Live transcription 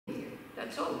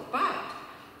That's all. But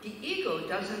the ego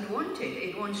doesn't want it.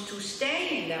 It wants to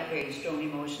stay in that very strong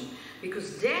emotion,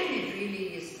 because then it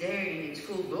really is there in its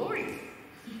full glory.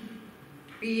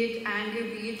 Be it anger,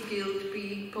 be it guilt, be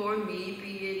it poor me,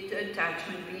 be it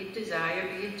attachment, be it desire,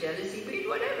 be it jealousy, be it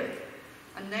whatever.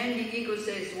 And then the ego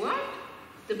says, what?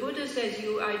 The Buddha says,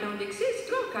 I don't exist.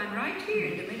 Look, I'm right here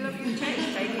in the middle of your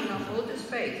chest, taking up all the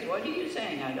space. What are you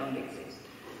saying? I don't exist.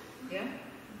 Yeah?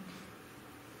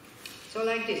 So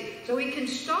like this. So we can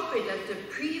stop it at the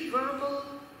pre-verbal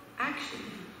action,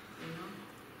 you know?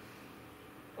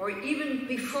 Or even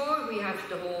before we have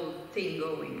the whole thing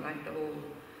going, like the whole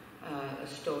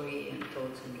story and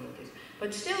thoughts and all this.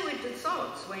 But still with the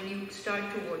thoughts, when you start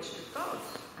to watch the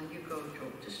thoughts and you go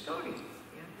through the story,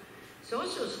 yeah? It's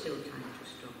also still time to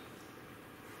stop.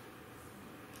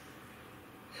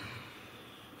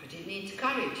 But it needs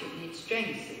courage, it needs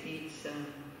strength, it needs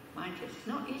mindfulness. It's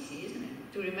not easy, isn't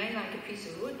it? To remain like a piece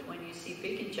of wood when you see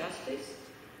big injustice.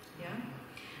 Yeah?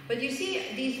 But you see,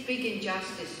 these big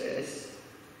injustices,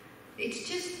 it's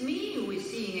just me who is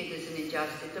seeing it as an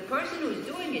injustice. The person who is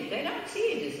doing it, they don't see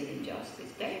it as an injustice.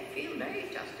 They feel very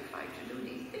justified to do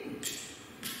these things.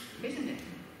 Isn't it?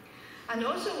 And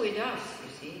also with us,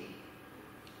 you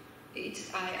see,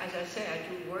 as I say, I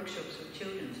do workshops with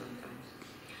children sometimes.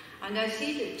 And I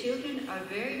see that children are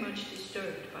very much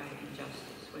disturbed by injustice.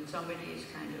 When somebody is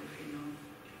kind of, you know,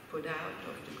 put out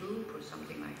of the group or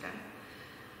something like that.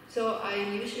 So I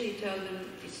usually tell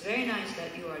them, it's very nice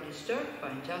that you are disturbed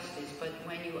by injustice, but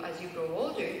as you grow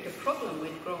older, the problem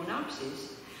with grown-ups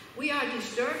is, we are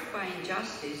disturbed by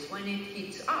injustice when it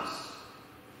hits us.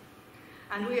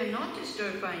 And we are not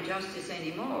disturbed by injustice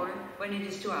anymore when it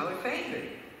is to our favor.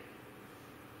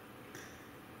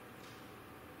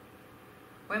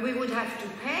 When we would have to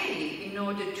pay in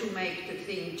order to make the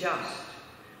thing just.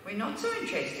 We're not so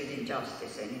interested in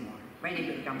justice anymore, when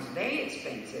it becomes very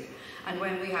expensive, and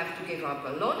when we have to give up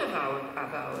a lot of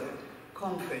our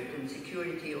comfort and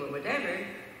security or whatever,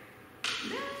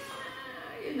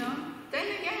 you know, then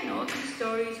again, all these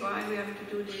stories, why we have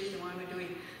to do this and why we're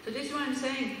doing. So this is what I'm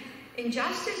saying.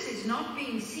 Injustice is not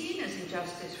being seen as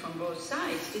injustice from both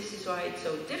sides. This is why it's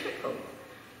so difficult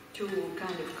to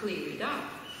kind of clear it up.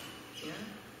 Yeah?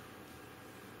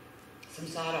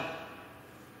 Samsara.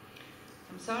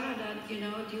 Samsara, that, you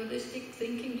know, dualistic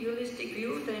thinking, dualistic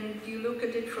view, then you look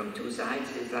at it from two sides,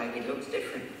 it's like it looks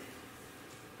different,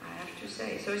 I have to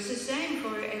say. So it's the same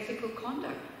for ethical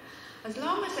conduct. As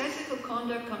long as ethical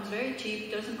conduct comes very cheap,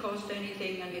 doesn't cost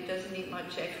anything, and it doesn't need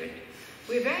much effort,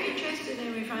 we're very interested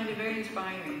and we find it very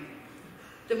inspiring.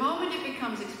 The moment it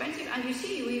becomes expensive, and you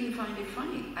see, you even find it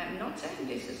funny. I'm not saying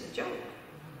this as a joke.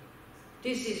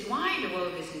 This is why the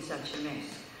world is in such a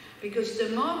mess. Because the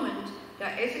moment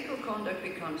that ethical conduct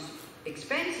becomes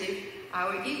expensive,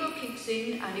 our ego kicks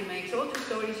in and it makes all the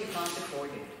stories you can't afford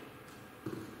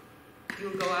it.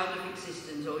 You'll go out of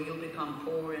existence, or you'll become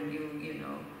poor, and you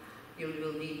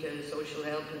will need social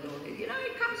help and all this. You know,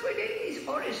 it comes with these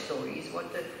horror stories,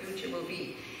 what the future will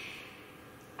be.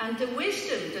 And the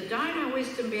wisdom, the Dharma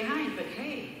wisdom behind, but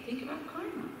hey, think about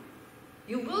karma.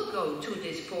 You will go to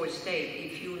this poor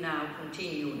state if you now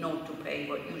continue not to pay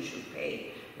what you should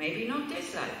pay. Maybe not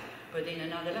this life, but in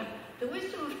another life. The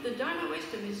wisdom of the Dharma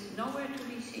wisdom is nowhere to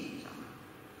be seen somehow.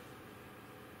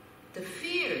 The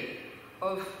fear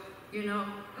of, you know,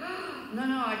 no,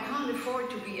 I can't afford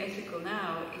to be ethical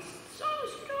now, is so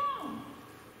strong.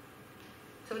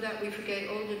 So that we forget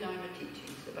all the Dharma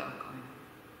teachings about karma.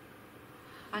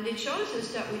 And it shows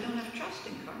us that we don't have trust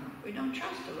in karma. We don't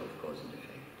trust the law of cause and effect.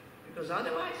 Because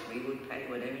otherwise we would pay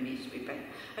whatever needs to be paid.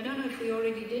 I don't know if we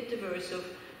already did the verse of,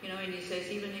 you know, and he says,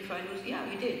 even if I lose, yeah,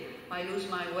 we did. I lose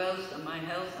my wealth and my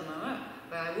health and my wealth,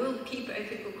 but I will keep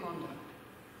ethical conduct.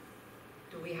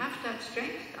 Do we have that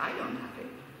strength? I don't have it.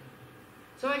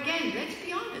 So again, let's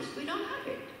be honest, we don't have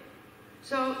it.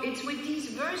 So it's with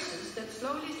these verses that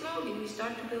slowly we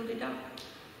start to build it up.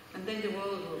 And then the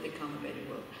world will become a better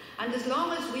world. And as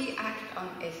long as we act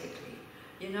unethically,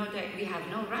 you know, that we have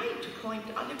no right to point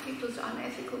to other people's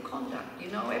unethical conduct.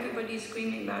 You know, everybody's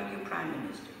screaming about your Prime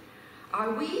Minister.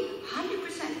 Are we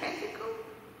 100% ethical?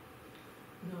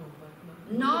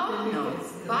 No.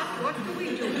 But what do? We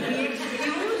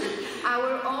excuse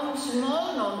our own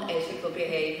small non-ethical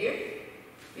behavior,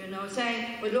 you know,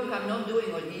 saying, well, look, I'm not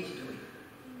doing what he's doing.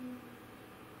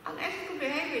 Unethical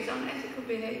behavior is unethical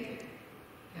behavior.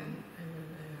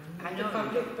 I'm not a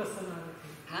public personality.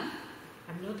 Huh?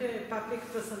 I'm not a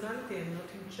public personality. I'm not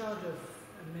in charge of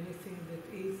anything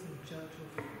that is in charge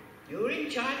of. You're in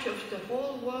charge of the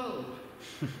whole world,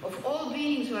 of all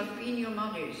beings who have been your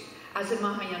mothers, as a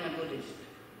Mahayana Buddhist.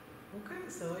 Okay,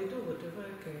 so I do whatever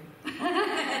I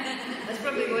can. As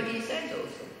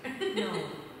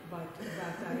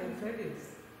I have values.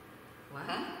 What?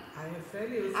 I have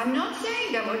values. I'm not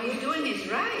saying that what you're doing is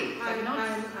right.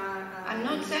 I'm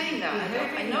not saying that.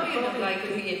 I know you don't like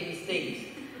to hear these things.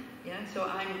 Yeah, so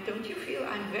don't you feel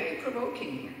I'm very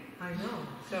provoking here? I know.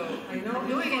 So I know. I'm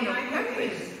doing it on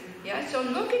purpose. Yeah, so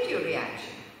look at your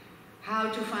reaction. How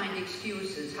to find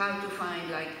excuses, how to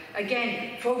find, like,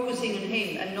 again, focusing on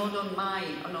him and not on my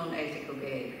unethical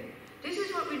behavior. This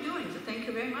is what we're doing, so thank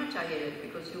you very much, Ayed,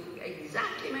 because you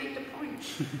exactly made the point.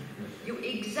 You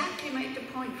exactly made the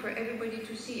point for everybody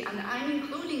to see, and I'm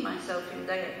including myself in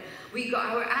there.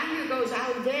 Our anger goes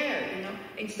out there, you know,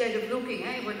 instead of looking,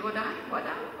 hey, what am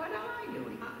I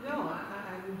doing? No,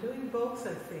 I'm doing both,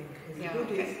 I think. As a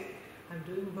Buddhist, okay. I'm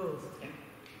doing both. Yeah.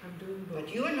 I'm doing both.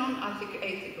 But your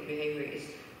non-ethical behavior is,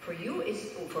 for you,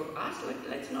 for us,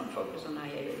 let's not focus on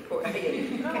Ayed, poor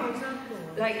Ayed. No, it's not cool.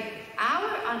 Like, our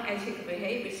unethical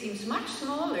behavior seems much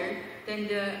smaller than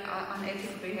the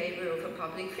unethical behavior of a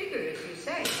public figure, as you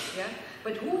say, yeah?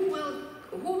 But who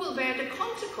will bear the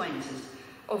consequences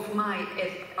of my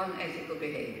unethical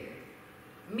behavior?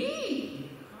 Me!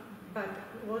 But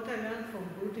what I learned from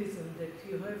Buddhism, that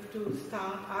you have to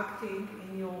start acting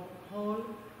in your whole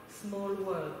small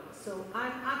world. So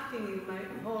I'm acting in my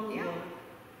whole world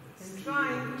and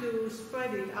trying to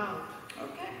spread it out.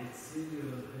 Okay. Still you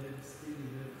have unethical.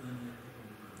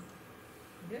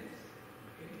 Yes.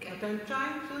 Okay. But I'm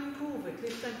trying to improve. At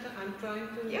least I'm trying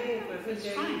to improve. Every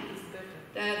day fine. is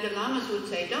better. The lamas would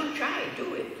say, don't try,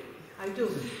 do it. I do.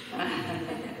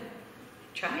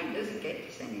 Trying doesn't get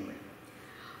us anywhere.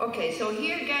 Okay, so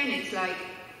here again it's like,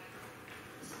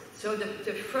 so the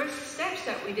first steps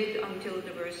that we did until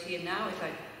the verse here now is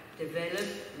like, develop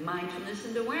mindfulness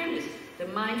and awareness. The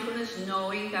mindfulness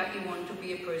knowing that you want to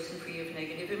be a person free of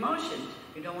negative emotions.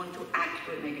 You don't want to act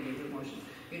with negative emotions.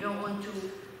 You don't want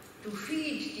to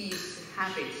feed these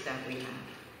habits that we have.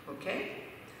 Okay?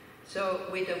 So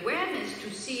with awareness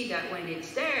to see that when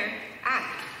it's there,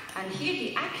 act. And here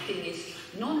the acting is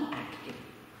non-acting.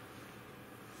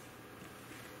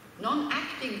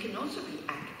 Non-acting can also be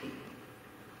acting.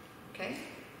 Okay?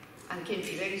 And can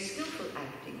be very skillful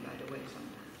acting, by the way, sometimes.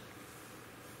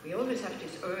 We always have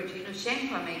this urge, you know,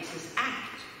 Shenpa makes us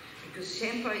act, because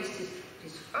Shenpa is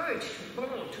this urge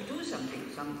to do something,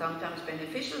 sometimes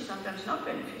beneficial, sometimes not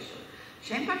beneficial.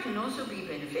 Shenpa can also be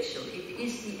beneficial. It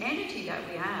is the energy that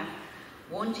we have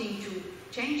wanting to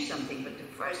change something, but the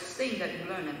first thing that you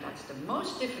learn, and that's the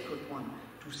most difficult one,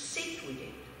 to sit with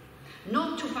it,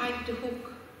 not to bite the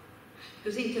hook.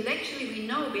 Because intellectually we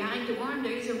know behind the worm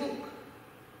there is a hook,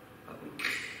 but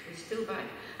we still bite.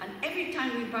 And every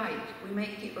time we bite, we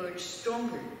make the urge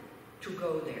stronger to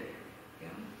go there.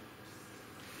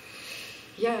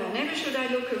 Yeah, never should I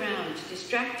look around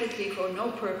distractedly for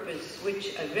no purpose,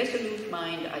 which a resolute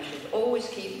mind I should always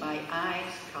keep my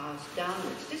eyes cast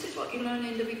downwards. This is what you learn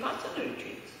in the Vipassana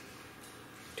retreats.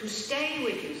 To stay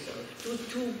with yourself,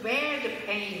 to bear the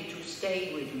pain, to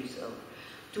stay with yourself.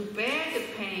 To bear the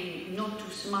pain, not to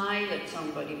smile at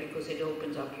somebody because it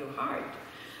opens up your heart.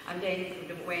 And then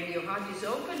when your heart is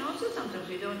open, also sometimes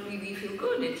we don't really feel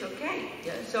good, it's okay.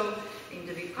 Yeah? So in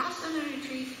the Vipassana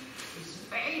retreat, it's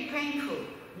very painful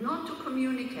not to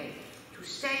communicate, to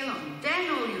stay alone. Then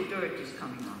all your dirt is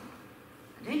coming up.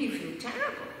 And then you feel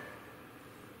terrible.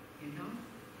 You know?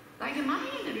 Like the mind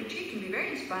in the retreat can be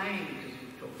very inspiring because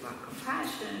we talk about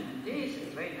compassion and this, and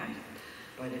it's very nice.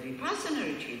 But the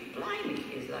Vipassana retreat, blimey,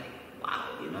 is like, wow,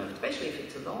 you know, especially if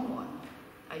it's a long one.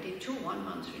 I did 2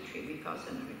 one-month retreat,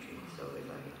 Vipassana retreats, so it's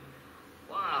like,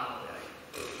 wow.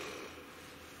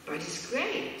 But it's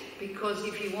great, because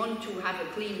if you want to have a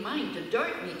clean mind, the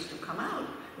dirt needs to come out.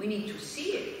 We need to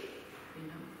see it, you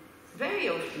know. Very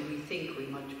often we think we're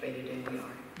much better than we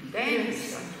are. Then you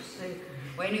start to see.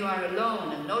 When you are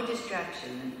alone and no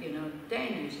distraction, and, you know,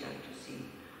 then you start to see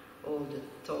all the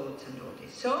thoughts and all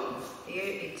this. So, here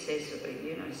it says,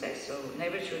 you know, it says, so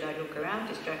never should I look around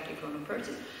distracted from a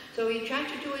person. So we try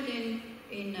to do it in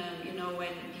you know,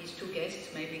 when these 2 guests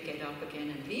maybe get up again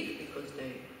and leave, because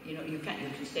they, you know, you can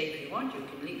stay if you want, you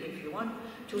can leave if you want.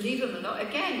 To leave them alone,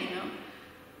 again, you know,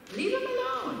 leave them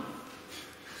alone.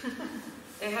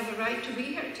 They have a right to be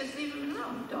here, just leave them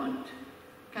alone.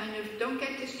 Don't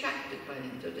get distracted by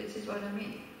them. So this is what I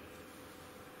mean.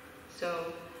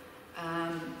 So,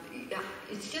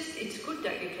 it's good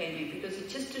that you came in, because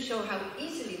it's just to show how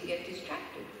easily we get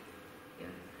distracted. Yeah.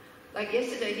 Like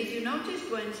yesterday, did you notice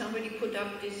when somebody put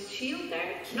up this shield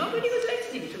there? Nobody was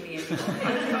listening to me anymore.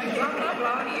 I was going blah, blah,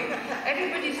 blah here.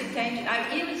 Everybody's attention.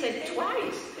 I even said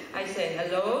twice. I said,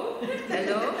 hello,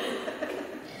 hello.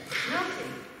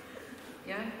 Nothing.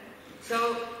 Yeah.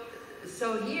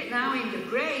 So here now in the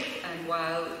break, and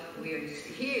while we're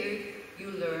here,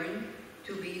 you learn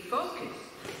to be focused.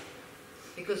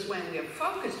 Because when we are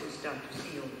focused, we start to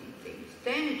see all these things.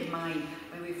 Then the mind,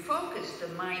 when we focus, the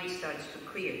mind starts to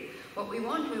clear. What we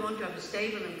want to have a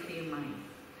stable and clear mind.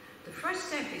 The first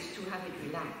step is to have it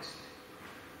relaxed.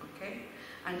 Okay?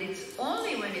 And it's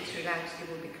only when it's relaxed it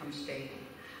will become stable.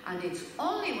 And it's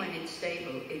only when it's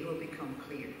stable it will become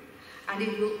clear. And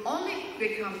it will only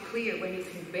become clear when you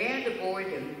can bear the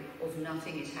boredom of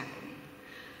nothing is happening.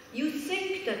 You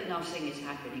think that nothing is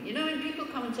happening. You know, when people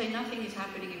come and say nothing is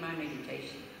happening in my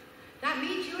meditation, that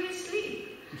means you're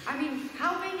asleep. I mean,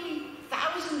 how many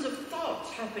thousands of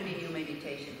thoughts happen in your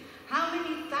meditation? How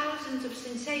many thousands of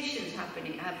sensations happen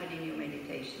in your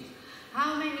meditations?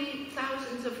 How many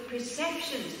thousands of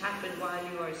perceptions happen while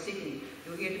you are sitting?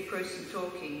 You hear the person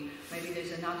talking, maybe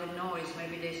there's another noise,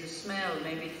 maybe there's a smell,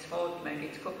 maybe it's hot, maybe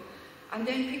it's cold. And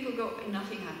then people go,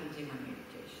 nothing happens in my meditation.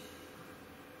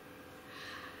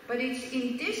 But it's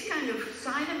in this kind of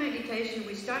silent meditation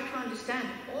we start to understand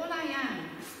all I am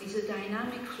is a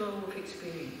dynamic flow of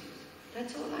experiences.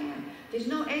 That's all I am. There's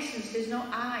no essence, there's no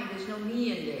I, there's no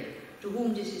me in there to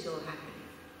whom this is all happening.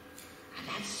 And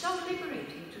that's so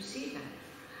liberating to see that.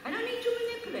 I don't need to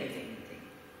manipulate anything,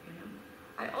 you know.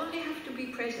 I only have to be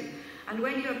present. And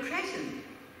when you're present,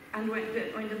 and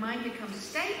when the mind becomes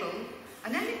stable,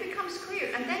 and then it becomes clear,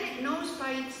 and then it knows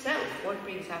by itself what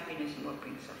brings happiness and what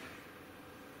brings suffering.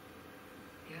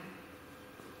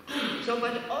 Yeah? So,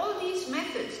 but all these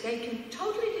methods, they can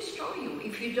totally destroy you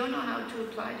if you don't know how to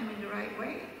apply them in the right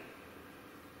way.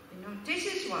 You know, this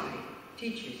is why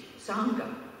teachers,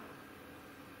 Sangha,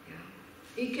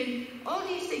 it can, all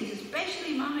these things,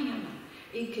 especially Mahayana,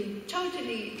 it can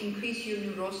totally increase your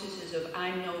neuroses of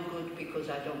I'm no good because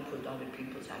I don't put other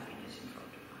people's happiness in front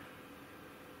of mine.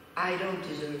 I don't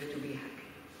deserve to be happy.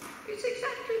 It's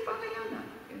exactly Mahayana,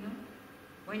 you know.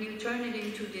 When you turn it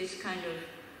into this kind of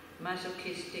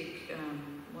masochistic,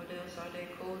 what else are they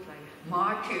called? Like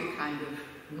martyr kind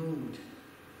of mood.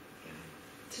 Yeah.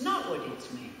 It's not what it's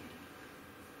meant.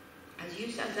 As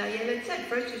you said, Zayel said,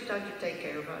 first you start to take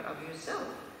care of yourself.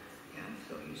 Yeah,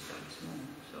 so you start small.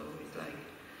 So it's like,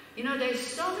 you know, there's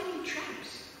so many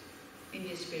traps in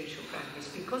this spiritual practice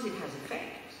because it has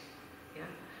effects. Yeah.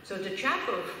 So the trap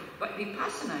of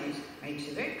Vipassana makes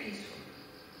you very peaceful.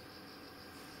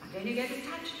 And then you get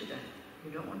attached to that. You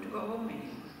don't want to go home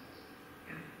anymore.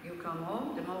 Yeah. You come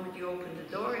home, the moment you open the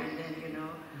door, and then, you know,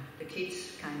 the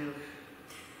kids kind of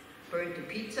burnt the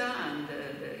pizza, and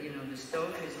the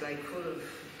stove is like full of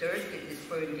dirt. It is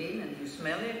burned in, and you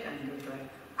smell it, and you're like,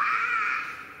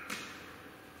 ah!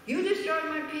 You destroyed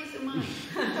my peace of mind.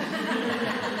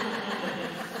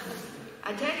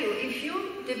 I tell you, if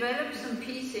you develop some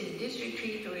peace in this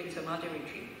retreat or in some other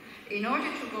retreat, in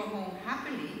order to go home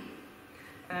happily,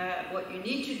 what you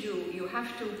need to do, you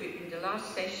have to, in the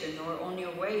last session or on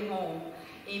your way home,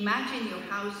 imagine your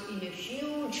house in a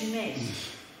huge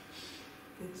mess.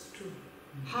 It's true.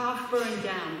 Half burned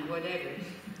down, whatever.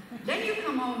 Then you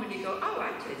come home and you go, oh,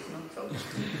 actually, it's not so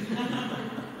bad.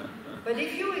 But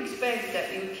if you expect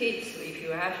that your kids, if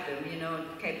you have them, you know,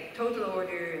 keep total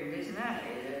order and this and that,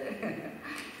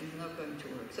 it's not going to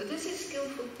work. So this is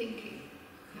skillful thinking.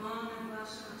 Huh?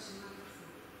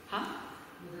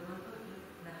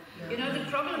 You know, the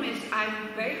problem is I'm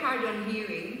very hard on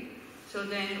hearing. So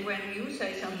then when you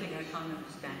say something, I can't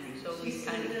understand you. So we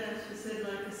kind of... She said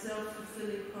like a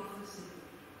self-fulfilling prophecy.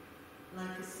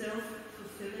 Like a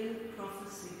self-fulfilling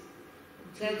prophecy.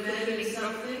 Self-fulfilling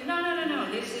prophecy? No.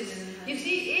 This is... You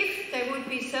see, if there would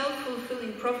be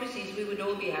self-fulfilling prophecies, we would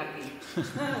all be happy.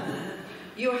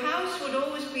 Your house would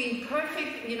always be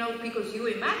perfect, you know, because you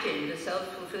imagine the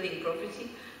self-fulfilling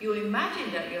prophecy. You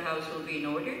imagine that your house will be in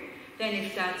order. Then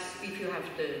if you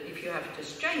have the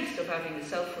strength of having the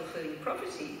self-fulfilling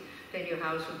prophecy, then your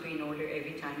house will be in order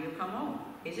every time you come home.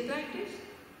 Is it like this?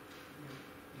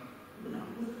 No.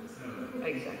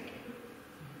 Exactly.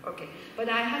 Okay. But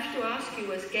I have to ask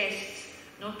you as guests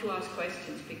not to ask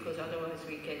questions because otherwise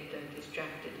we get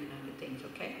distracted in other things,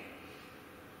 okay?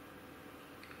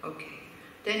 Okay.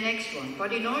 The next one.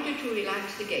 But in order to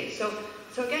relax the gaze. So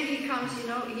again he comes, you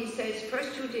know, he says,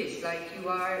 first do this, like you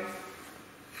are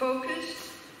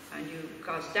focused and you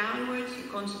cast downwards, you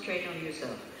concentrate on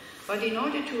yourself. But in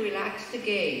order to relax the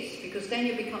gaze, because then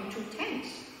you become too tense,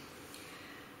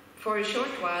 for a short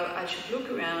while I should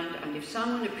look around, and if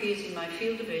someone appears in my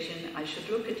field of vision, I should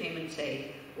look at him and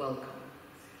say, welcome.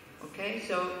 Okay,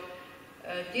 so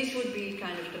this would be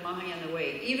kind of the Mahayana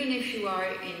way. Even if you are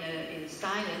in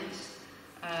silence,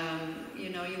 you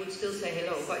know, you would still say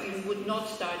hello, but you would not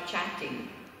start chatting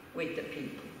with the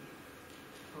people.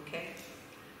 Okay?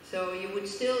 So you would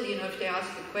still, you know, if they ask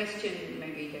a question,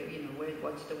 maybe they, you know,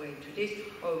 what's the way to this?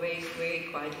 Or very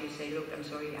quietly say, look, I'm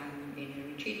sorry, I'm in a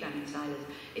retreat, I'm in silence.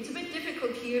 It's a bit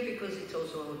difficult here because it's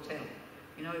also a hotel.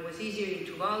 You know, it was easier in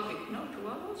Tuval. No,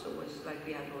 Tuval also was like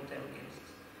we had hotel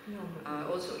guests. No.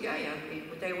 Also,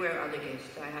 they were other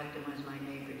guests. I had them as my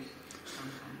neighbors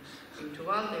sometimes. In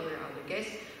Tuval, they were other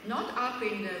guests. Not up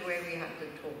in the where we had the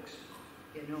talks,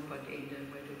 you know, but in the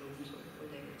where the rooms or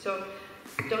whatever. So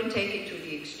don't take it to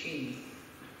the extreme.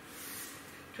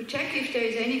 To check if there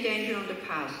is any danger on the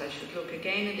path, I should look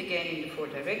again and again in the 4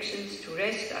 directions. To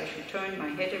rest, I should turn my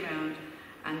head around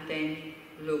and then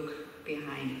look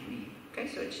behind me. Okay,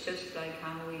 so it's just like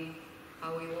how we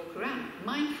walk around,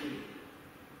 mindfully.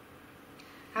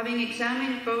 Having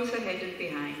examined both ahead and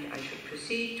behind, I should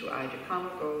proceed to either come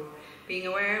or go. Being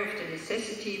aware of the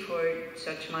necessity for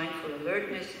such mindful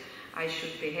alertness, I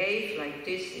should behave like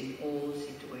this in all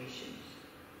situations.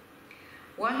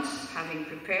 Once, having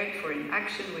prepared for an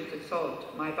action with the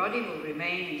thought, my body will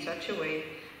remain in such a way,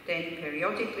 then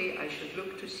periodically I should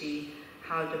look to see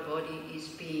how the body is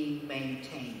being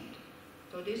maintained.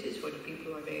 So this is for the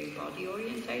people who are very body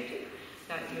orientated,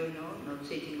 that you're not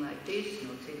sitting like this,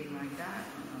 not sitting like that,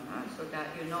 so that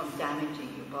you're not damaging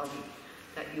your body,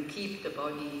 that you keep the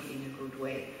body in a good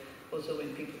way. Also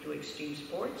when people do extreme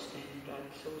sports, then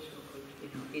that's also good, you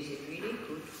know, is it really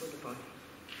good for the body?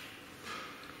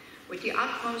 With the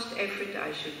utmost effort,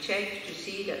 I should check to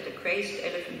see that the crazed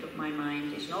elephant of my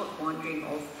mind is not wandering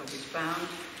off but is bound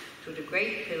to the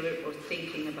great pillar of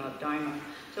thinking about Dharma.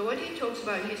 So what he talks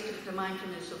about here is the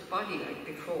mindfulness of body, like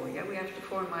before. Yeah, we have the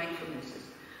 4 mindfulnesses.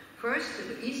 First,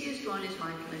 the easiest one is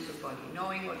mindfulness of body,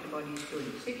 knowing what the body is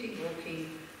doing, sitting, walking,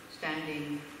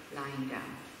 standing, lying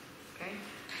down. Okay?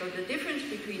 So the difference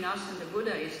between us and the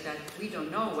Buddha is that we don't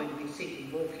know when we're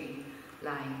sitting, walking,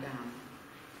 lying down.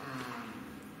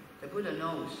 The Buddha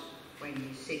knows when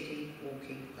he's sitting,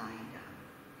 walking, lying down.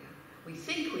 Yeah? We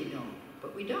think we know,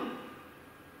 but we don't.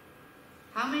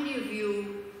 How many of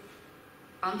you,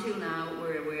 until now,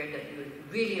 were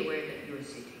really aware that you were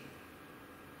sitting?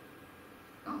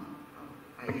 Oh,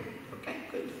 I didn't. Okay,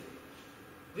 good.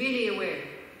 Really aware.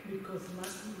 Because I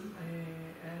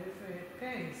have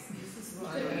pains. This is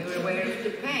why. So you're aware of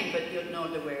the pain, but you're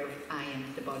not aware of I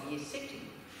am, the body is sitting.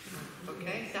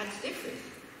 Okay, that's different.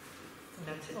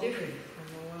 That's a difference.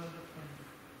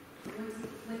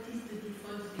 What is the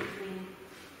difference between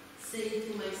saying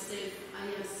to myself, I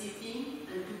am sitting,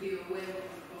 and to be aware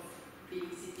of being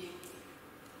sitting?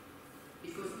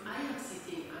 Because I am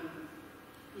sitting,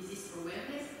 is this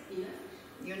awareness enough?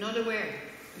 You're not aware.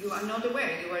 You are not aware.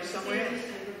 You are somewhere else.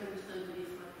 I don't understand the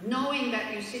difference. Knowing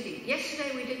that you're sitting.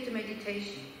 Yesterday we did the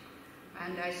meditation,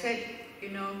 and I said, you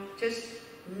know, just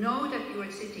know that you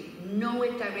are sitting. Know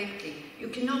it directly. You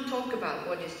cannot talk about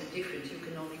what is the difference. You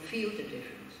can only feel the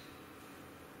difference.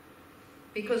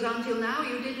 Because until now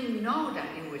you didn't know that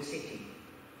you were sitting.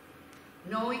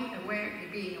 Knowing, aware,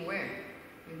 being aware,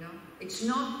 you know. It's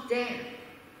not there.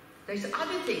 There's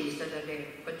other things that are there,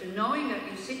 but the knowing that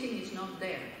you're sitting is not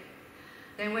there.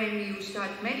 Then when you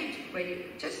start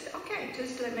meditating,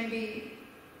 just like maybe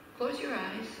close your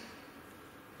eyes,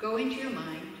 go into your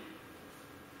mind.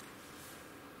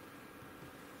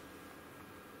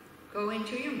 Go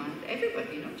into your mind,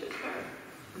 everybody, not just her.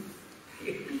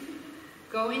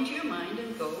 Go into your mind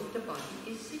and go, the body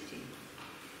is sitting.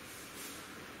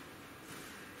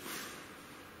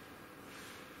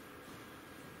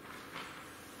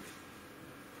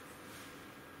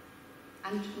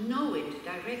 And know it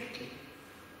directly.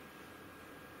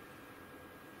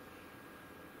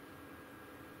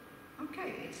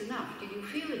 Okay, it's enough. Did you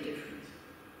feel a difference?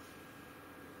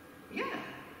 Yeah.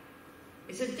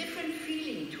 It's a different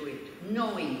feeling to it,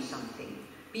 knowing something,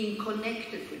 being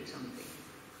connected with something.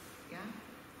 Yeah?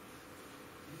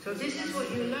 So this is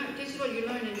what you learn. This is what you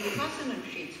learn in the Vipassana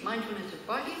retreats. Mindfulness of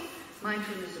body,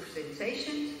 mindfulness of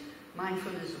sensations,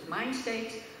 mindfulness of mind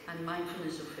states, and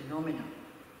mindfulness of phenomena.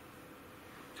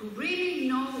 To really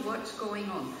know what's going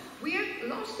on. We are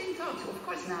lost in thoughts. Of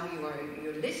course, now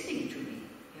you're listening to me.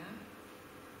 Yeah?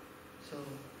 So,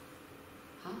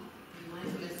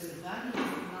 Mindfulness of the body is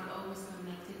not always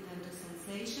connected then to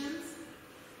sensations.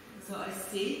 So I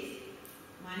sit,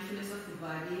 mindfulness of the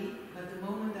body, but the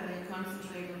moment that I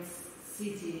concentrate on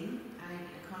sitting,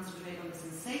 I concentrate on the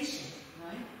sensation,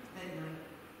 right? That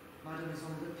my body is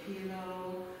on the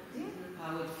pillow,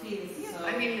 how it feels. yeah. So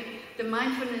I mean, the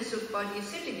mindfulness of body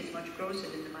sitting is much grosser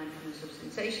than the mindfulness of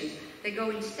sensations. They go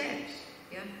in steps.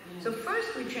 Yeah? So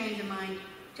first we train the mind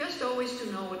just always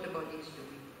to know what the body is doing.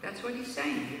 That's what he's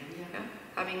saying here. Yeah?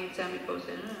 Having examined both,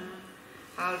 then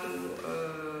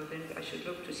I should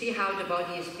look to see how the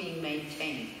body is being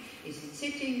maintained. Is it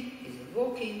sitting? Is it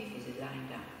walking? Is it lying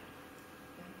down?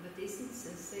 But isn't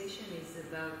sensation is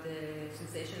about the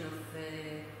sensation of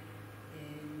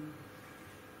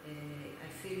I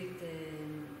feel it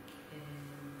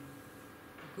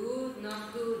good,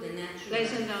 not good, and natural.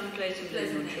 Pleasant, unpleasant,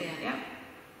 Pleasant, neutral. yeah.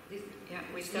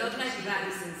 We It's start not to like see body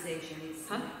that. sensation.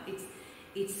 Huh?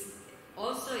 It's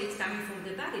also it's coming from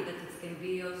the body, but it can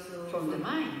be also From the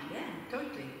mind. Yeah.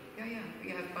 Totally. Yeah.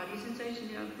 You have body sensation,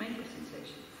 you have mental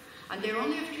sensation. And there are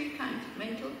only of three kinds.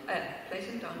 Mental,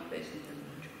 pleasant, unpleasant, and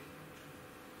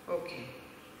neutral. Okay.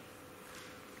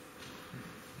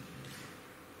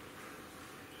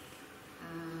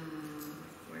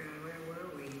 Where were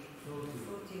we?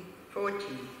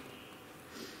 14.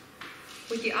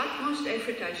 With the utmost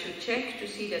effort I should check to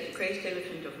see that the crazed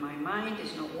elephant of my mind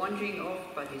is not wandering off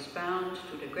but is bound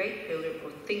to the great pillar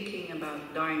or thinking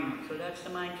about Dharma. So that's the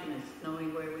mindfulness,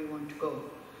 knowing where we want to go.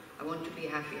 I want to be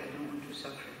happy, I don't want to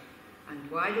suffer.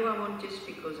 And why do I want this?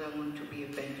 Because I want to be a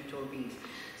benefit to all beings.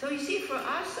 So you see, for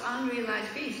us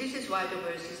unrealized beings, this is why the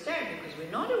verse is there, because we're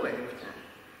not aware of that.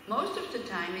 Most of the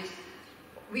time is,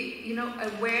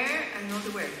 aware and not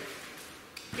aware.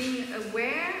 Being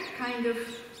aware kind of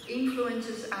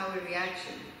influences our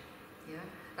reaction. Yeah?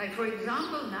 Like for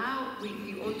example, now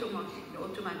the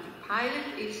automatic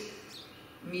pilot is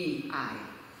me, I.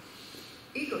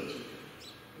 Ego chitta.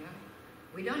 Yeah?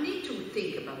 We don't need to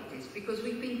think about this because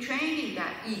we've been training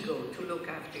that ego to look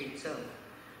after itself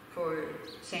for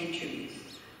centuries,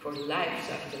 for lives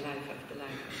after life after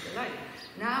life after life.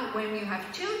 Now when you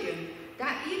have children,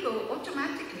 that ego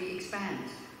automatically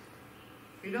expands.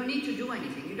 You don't need to do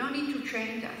anything. You don't need to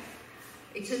train that.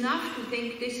 It's enough to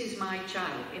think, this is my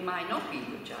child. It might not be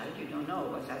your child, you don't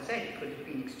know. As I said, it could have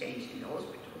been exchanged in the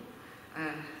hospital.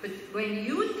 But when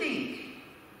you think,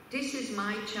 this is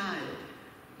my child,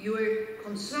 your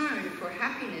concern for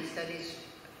happiness that is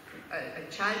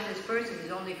a childless person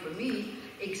is only for me,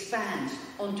 expands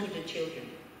onto the children,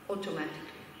 automatically.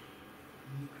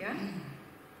 Yeah?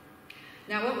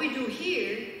 Now what we do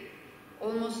here,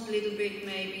 almost a little bit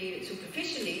maybe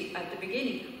superficially at the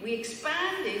beginning, we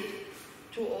expand it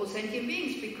to all sentient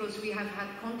beings because we have had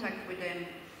contact with them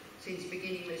since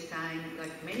beginningless time,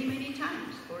 like many, many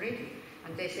times already.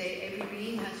 And they say every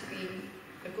being has been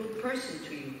a good person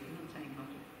to you. I'm not saying not.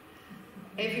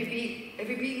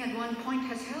 Every being at one point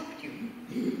has helped you.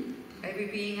 Every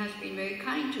being has been very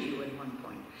kind to you at one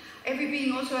point. Every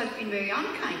being also has been very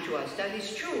unkind to us, that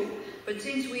is true, but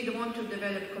since we don't want to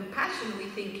develop compassion, we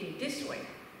think in this way,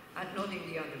 and not in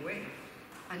the other way.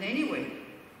 And anyway,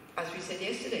 as we said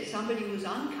yesterday, somebody who's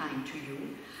unkind to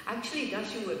you actually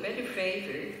does you a better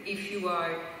favor if you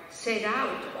are set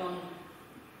out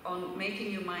on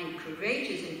making your mind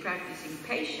courageous in practicing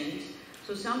patience.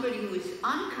 So somebody who is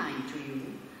unkind to you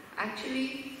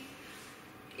actually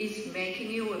is making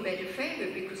you a better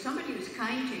favor, because somebody who's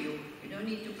kind to you, you don't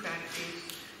need to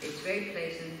practice, it's very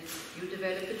pleasant, you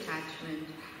develop attachment,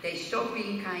 they stop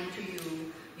being kind to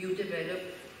you, you develop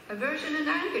aversion and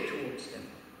anger towards them.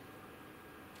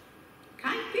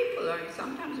 Kind people are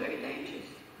sometimes very dangerous.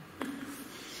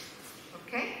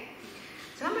 Okay?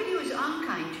 Somebody who is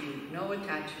unkind to you, no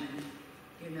attachment,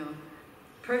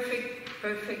 perfect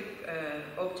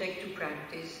object to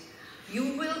practice.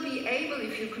 You will be able,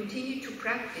 if you continue to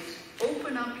practice,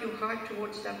 open up your heart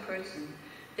towards that person.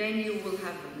 Then you will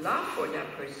have love for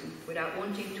that person without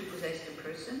wanting to possess the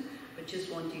person, but just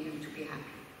wanting them to be happy.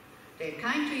 They're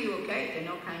kind to you, okay? They're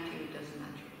not kind to you, it doesn't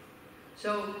matter.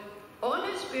 So, on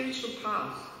a spiritual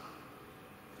path,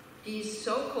 these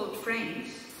so-called friends,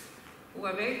 who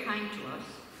are very kind to us,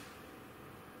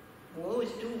 who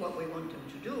always do what we want them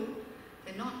to do,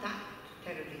 they're not that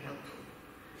terribly helpful.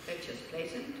 They're just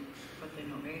pleasant, but they're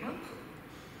not very helpful,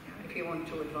 if you want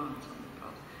to advance on the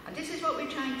path. And this is what we're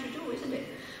trying to do, isn't it?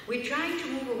 We're trying to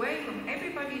move away from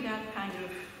everybody that kind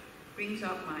of brings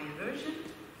up my aversion,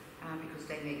 because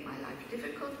they make my life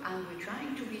difficult, and we're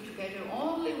trying to be together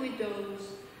only with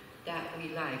those that we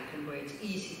like and where it's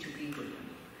easy to be with them.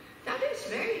 That is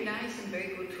very nice and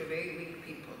very good for very weak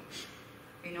people,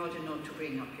 in order not to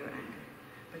bring up your anger.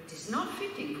 But it's not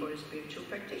fitting for a spiritual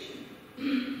practitioner.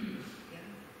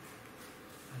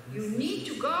 You need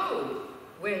to go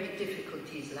where the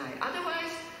difficulties lie.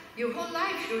 Otherwise, your whole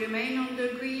life you remain on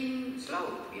the green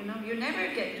slope. You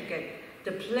never get to get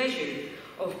the pleasure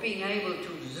of being able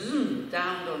to zoom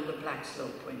down on the black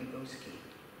slope when you go skiing.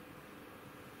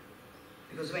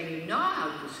 Because when you know how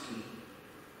to ski,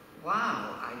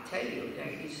 wow, I tell you,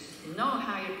 there is no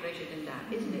higher pleasure than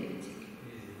that, isn't it?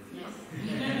 Yes.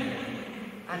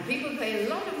 And people pay a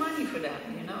lot of money for that,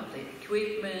 the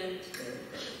equipment,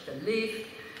 the lift,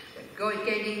 the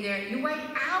getting there. You wait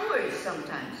hours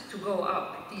sometimes to go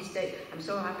up these days. I'm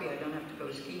so happy I don't have to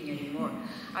go skiing anymore.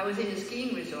 I was in a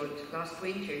skiing resort last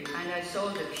winter and I saw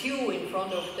the queue in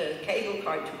front of the cable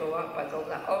car to go up. I thought,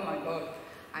 like, oh my God,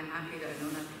 I'm happy that I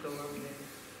don't have to go up there.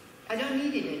 I don't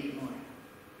need it anymore.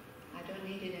 I don't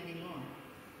need it anymore.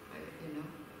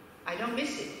 I don't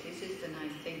miss it. This is the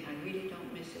nice thing. I really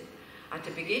don't miss it. At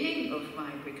the beginning of my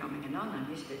becoming a nun, I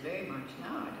missed it very much.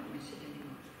 Now I don't miss it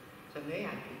anymore. So I'm very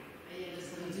happy.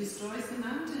 It destroys the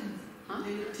mountains. Huh?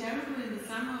 They look terrible in the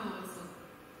summer also.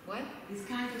 What? This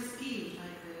kind of skiing,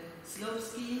 like the slope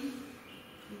skiing,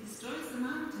 it destroys the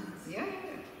mountains. Yeah.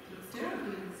 It looks terrible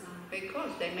in the summer.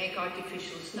 Because they make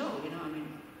artificial snow, I mean,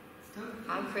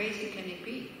 how crazy can it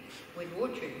be? With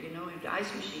water, with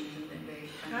ice machines and then they...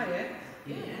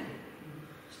 Yeah.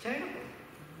 It's terrible.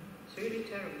 It's really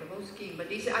terrible, the whole skiing. But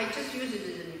I just use it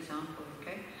as an example,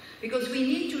 okay? Because we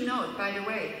need to know, by the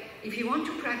way, if you want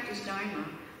to practice Dharma,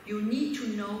 you need to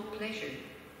know pleasure.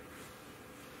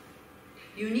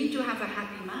 You need to have a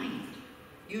happy mind.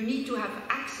 You need to have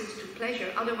access to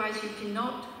pleasure, otherwise you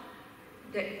cannot,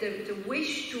 the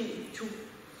wish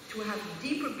to have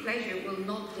deeper pleasure will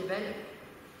not develop.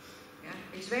 Yeah?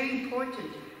 It's very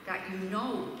important that you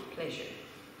know pleasure.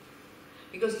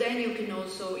 Because then you can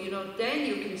also, then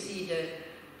you can see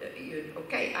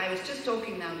okay, I was just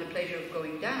talking now the pleasure of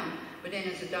going down, but then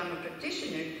as a Dharma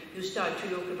practitioner, you start to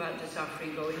look about the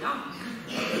suffering going up.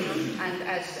 And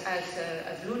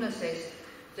as Luna says,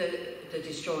 the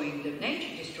destroying the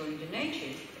nature,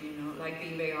 like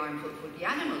being very harmful for the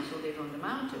animals who live on the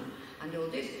mountain, and all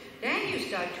this. Then you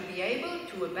start to be able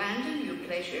to abandon your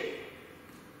pleasure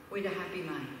with a happy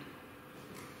mind.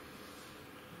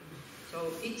 So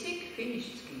Itzig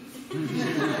finished skiing.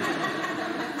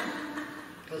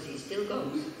 Because he still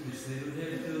goes. You say you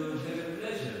have to have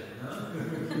pleasure, no?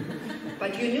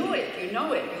 But you knew it, you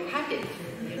know it, you had it,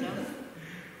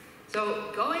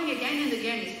 So going again and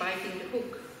again is biting the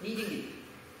hook, needing it.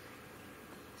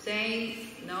 Saying,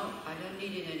 no, I don't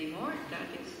need it anymore, that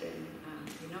is then,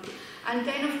 And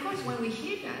then of course when we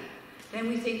hear that, then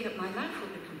we think that my life will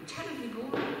become terribly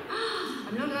boring.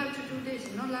 I'm not allowed to do this,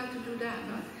 I'm not allowed to do that.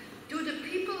 Do the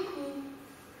people who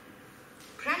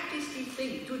practice these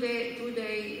things, do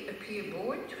they appear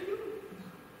bored to you?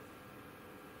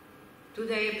 Do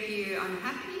they appear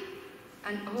unhappy?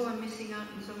 And, I'm missing out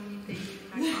on so many things,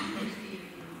 I can't go skiing.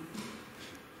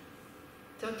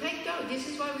 So take those. This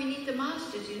is why we need the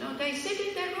masters, They sit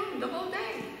in their room the whole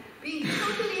day, being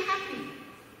totally happy,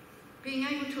 being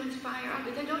able to inspire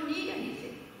others. They don't need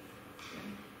anything.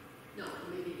 No,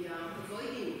 maybe they are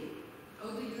avoiding. How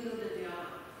do you know that they are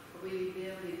really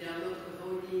there, they are not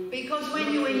avoiding? Because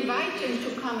when you invite them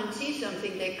to come and see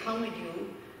something, they come with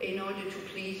you in order to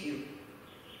please you.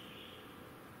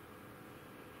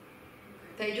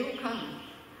 They do come.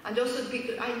 And also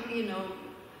because,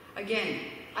 again,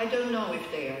 I don't know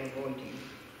if they are avoiding,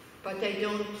 but they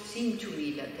don't seem to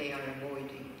me that they are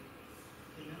avoiding,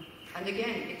 And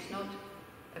again, it's not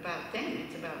about them,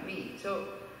 it's about me. So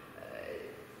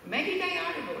maybe they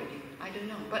are avoiding, I don't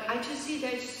know. But I just see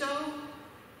they're so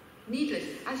needless.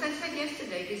 As I said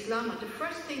yesterday, this Lama, the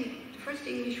first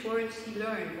English words he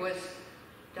learned was,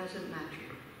 doesn't matter.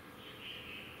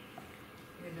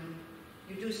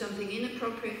 You do something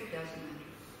inappropriate, it doesn't matter.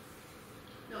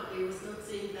 No, he was not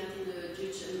saying that in a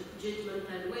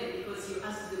judgmental way, because you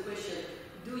asked the question,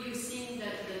 do you think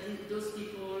that those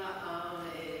people are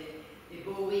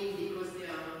boring because they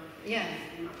are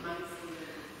mindful?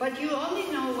 But you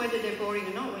only know whether they're boring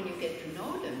or not when you get to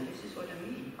know them. This is what I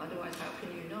mean. Otherwise, how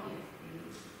can you know?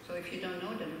 So if you don't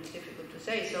know them, it's difficult to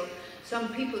say. So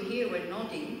some people here were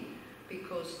nodding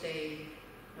because they...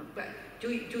 But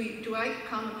do I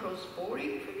come across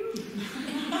boring for you?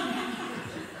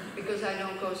 Because I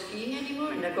don't go skiing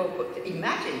anymore, and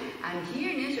imagine, I'm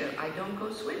here in Israel, I don't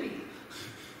go swimming.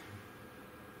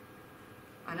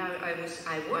 And I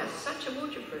was such a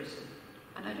water person,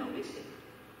 and I don't miss it.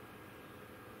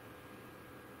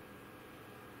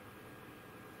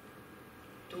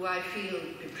 Do I feel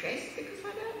depressed because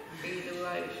of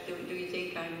that? Do you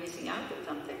think I'm missing out on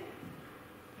something?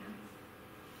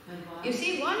 You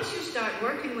see, once you start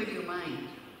working with your mind,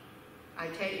 I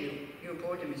tell you, your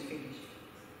boredom is finished.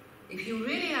 If you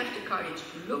really have the courage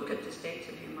to look at the states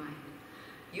of your mind,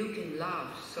 you can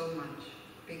laugh so much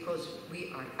because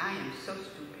I am so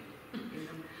stupid.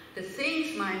 The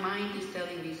things my mind is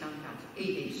telling me sometimes, it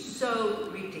is so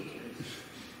ridiculous.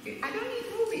 I don't need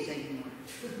movies anymore.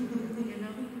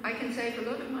 I can save a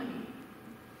lot of money.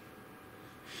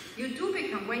 You do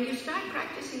become, when you start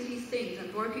practicing these things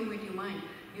and working with your mind,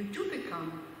 you do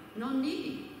become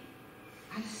non-needy.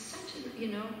 I'm such a,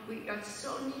 we are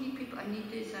so needy people. I need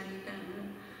this, I need that.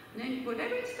 And then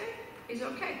whatever it's there is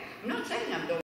okay. I'm not saying I'm the